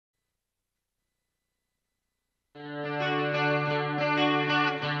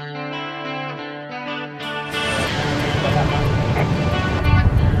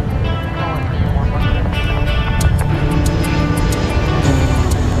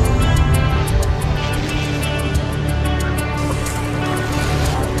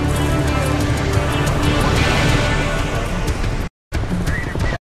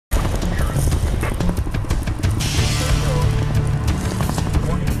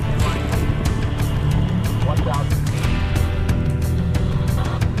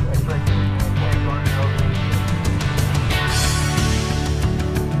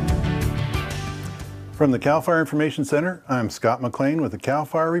From the CAL FIRE Information Center, I'm Scott McLean with the CAL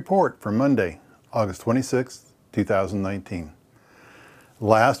FIRE Report for Monday, August 26, 2019.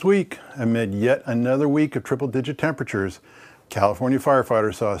 Last week, amid yet another week of triple-digit temperatures, California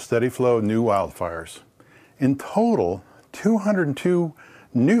firefighters saw a steady flow of new wildfires. In total, 202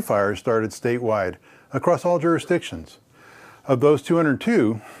 new fires started statewide across all jurisdictions. Of those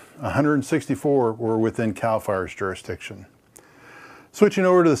 202, 164 were within CAL FIRE's jurisdiction. Switching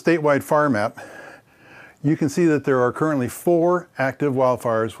over to the statewide fire map, you can see that there are currently 4 active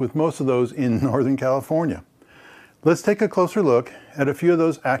wildfires, with most of those in Northern California. Let's take a closer look at a few of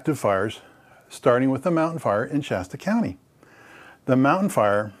those active fires, starting with the mountain fire in Shasta County. The mountain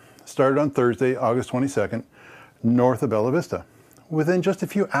fire started on Thursday, August 22nd, north of Bella Vista. Within just a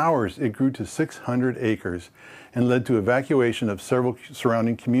few hours, it grew to 600 acres and led to evacuation of several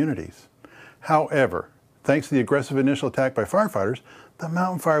surrounding communities. However, thanks to the aggressive initial attack by firefighters, the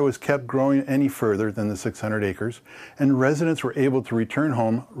mountain fire was kept growing any further than the 600 acres, and residents were able to return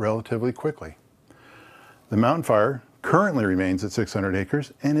home relatively quickly. The mountain fire currently remains at 600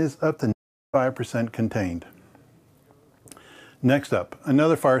 acres and is up to 95% contained. Next up,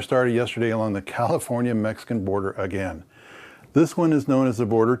 another fire started yesterday along the California-Mexican border again. This one is known as the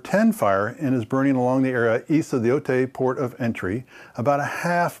Border 10 fire and is burning along the area east of the Otay port of entry, about a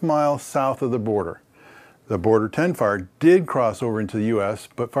half-mile south of the border. The Border 10 fire did cross over into the U.S.,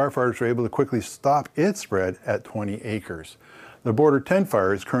 but firefighters were able to quickly stop its spread at 20 acres. The Border 10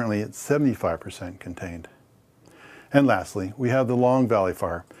 fire is currently at 75% contained. And lastly, we have the Long Valley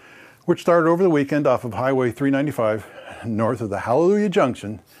fire, which started over the weekend off of Highway 395 north of the Hallelujah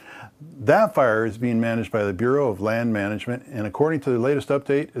Junction. That fire is being managed by the Bureau of Land Management, and according to the latest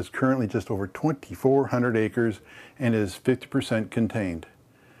update, is currently just over 2,400 acres and is 50% contained.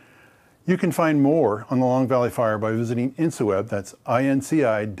 You can find more on the Long Valley Fire by visiting InciWeb, that's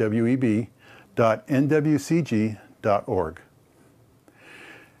INCIWEB.nwcg.org.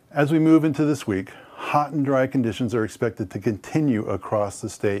 As we move into this week, hot and dry conditions are expected to continue across the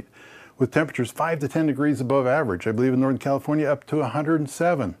state, with temperatures 5 to 10 degrees above average, I believe in Northern California up to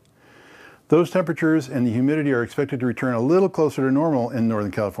 107. Those temperatures and the humidity are expected to return a little closer to normal in Northern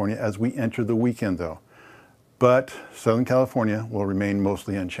California as we enter the weekend though. But Southern California will remain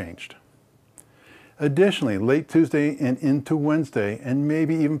mostly unchanged. Additionally, late Tuesday and into Wednesday, and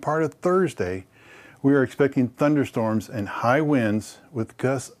maybe even part of Thursday, we are expecting thunderstorms and high winds with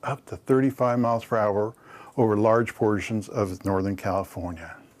gusts up to 35 miles per hour over large portions of Northern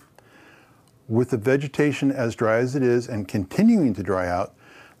California. With the vegetation as dry as it is and continuing to dry out,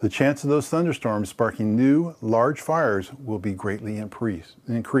 the chance of those thunderstorms sparking new, large fires will be greatly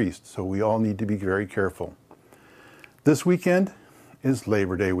increased, so we all need to be very careful. This weekend is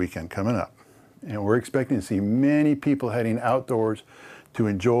Labor Day weekend coming up, and we're expecting to see many people heading outdoors to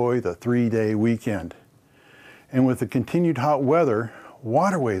enjoy the 3-day weekend. And with the continued hot weather,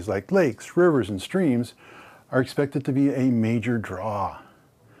 waterways like lakes, rivers, and streams are expected to be a major draw.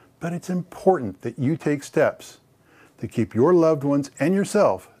 But it's important that you take steps to keep your loved ones and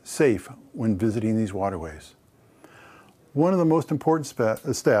yourself safe when visiting these waterways. One of the most important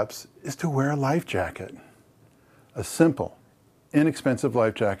steps is to wear a life jacket. A simple, inexpensive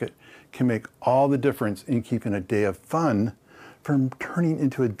life jacket can make all the difference in keeping a day of fun from turning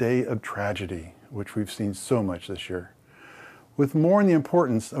into a day of tragedy, which we've seen so much this year. With more on the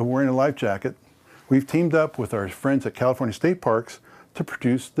importance of wearing a life jacket, we've teamed up with our friends at California State Parks to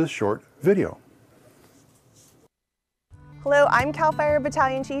produce this short video. Hello, I'm CAL FIRE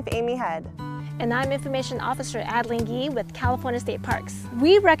Battalion Chief Amy Head. And I'm Information Officer Adeline Yee with California State Parks.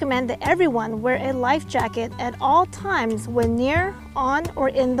 We recommend that everyone wear a life jacket at all times when near, on, or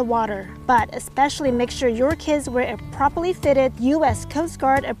in the water. But especially make sure your kids wear a properly fitted U.S. Coast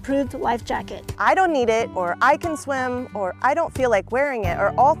Guard approved life jacket. I don't need it, or I can swim, or I don't feel like wearing it,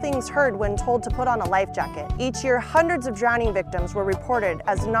 are all things heard when told to put on a life jacket. Each year, hundreds of drowning victims were reported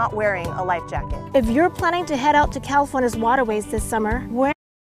as not wearing a life jacket. If you're planning to head out to California's waterways this summer, wearing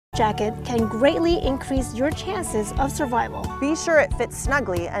jacket can greatly increase your chances of survival. Be sure it fits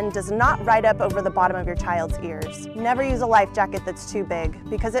snugly and does not ride up over the bottom of your child's ears. Never use a life jacket that's too big,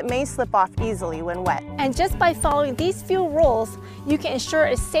 because it may slip off easily when wet. And just by following these few rules, you can ensure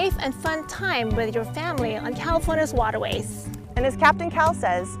a safe and fun time with your family on California's waterways. And as Captain Cal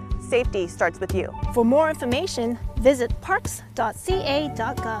says, safety starts with you. For more information, visit parks.ca.gov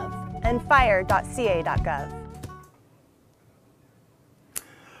and fire.ca.gov.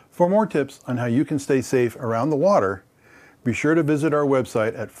 For more tips on how you can stay safe around the water, be sure to visit our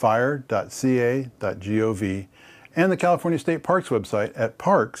website at fire.ca.gov and the California State Parks website at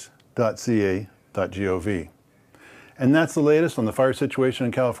parks.ca.gov. And that's the latest on the fire situation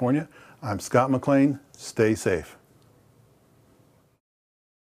in California. I'm Scott McLean. Stay safe.